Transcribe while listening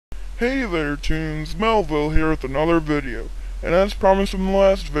Hey there Toons, Melville here with another video. And as promised in the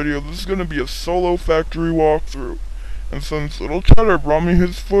last video, this is going to be a solo factory walkthrough. And since Little Cheddar brought me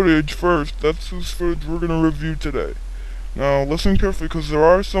his footage first, that's whose footage we're going to review today. Now listen carefully because there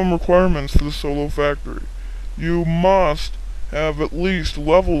are some requirements for the solo factory. You must have at least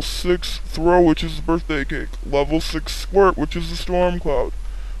level 6 throw, which is the birthday cake, level 6 squirt, which is the storm cloud,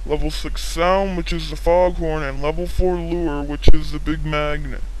 level 6 sound, which is the foghorn, and level 4 lure, which is the big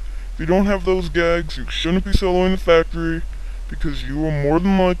magnet. If you don't have those gags, you shouldn't be soloing the factory, because you will more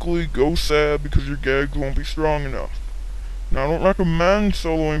than likely go sad because your gags won't be strong enough. Now I don't recommend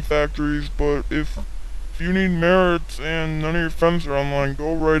soloing factories, but if you need merits and none of your friends are online,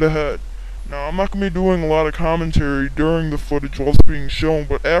 go right ahead. Now I'm not going to be doing a lot of commentary during the footage while it's being shown,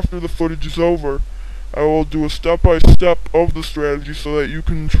 but after the footage is over, I will do a step-by-step of the strategy so that you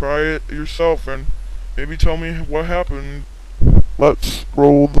can try it yourself and maybe tell me what happened. Let's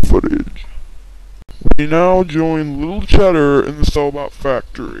roll the footage. We now join Little Cheddar in the Cellbot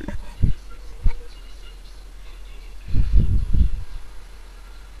factory.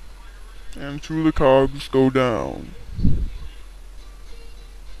 And two of the cogs go down.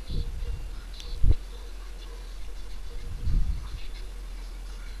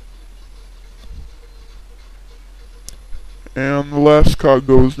 And the last cog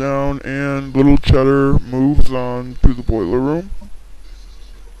goes down, and Little Cheddar moves on to the boiler room.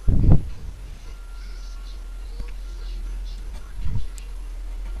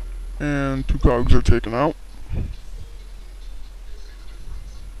 And two cogs are taken out.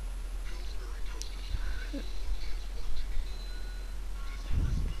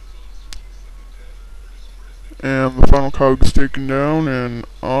 And the final cog is taken down, and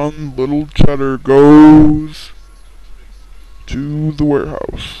on Little Cheddar goes to the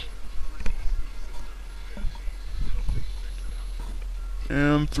warehouse.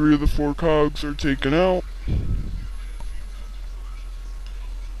 And three of the four cogs are taken out.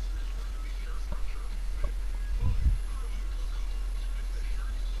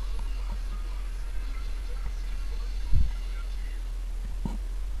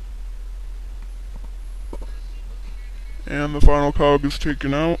 And the final cog is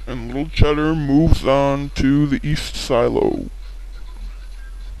taken out, and Little Cheddar moves on to the east silo.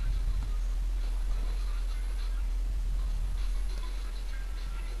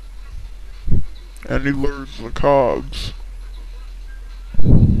 And he lures the cogs.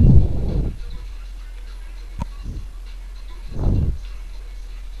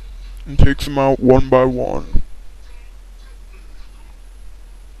 And takes them out one by one.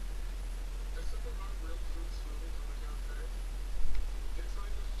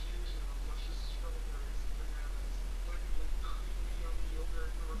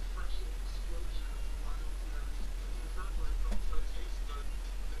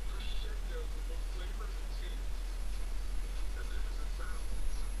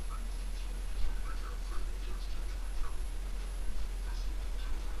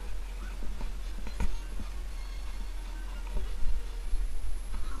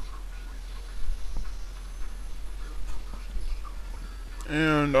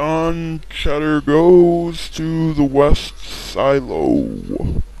 And on Cheddar goes to the west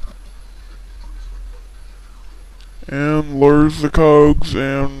silo. And lures the cogs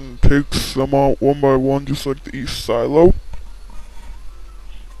and takes them out one by one just like the east silo.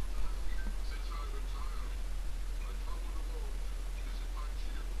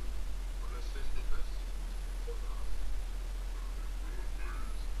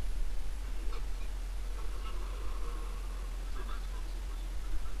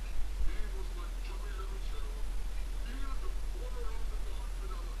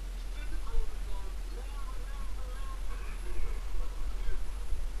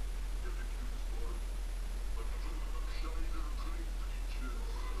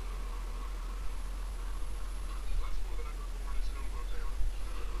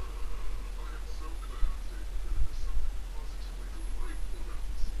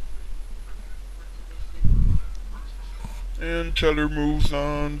 And Cheddar moves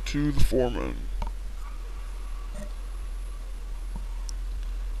on to the foreman.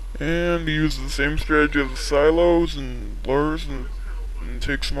 And he uses the same strategy as the silos and lures and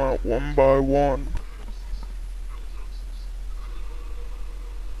takes them out one by one.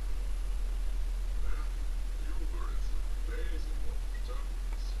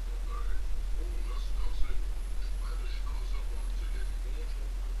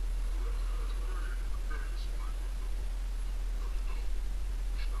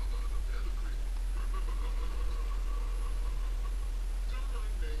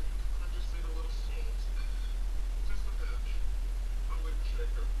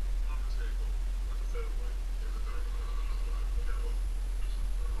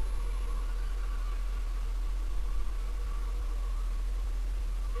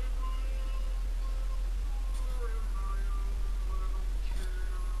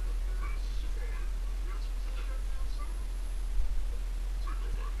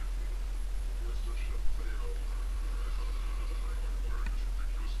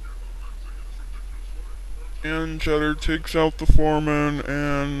 and Cheddar takes out the foreman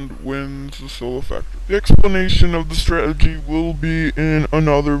and wins the solo factory. The explanation of the strategy will be in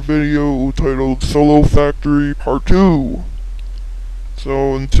another video titled Solo Factory Part 2.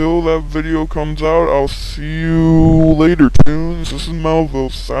 So until that video comes out, I'll see you later, Toons. This is Melville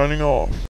signing off.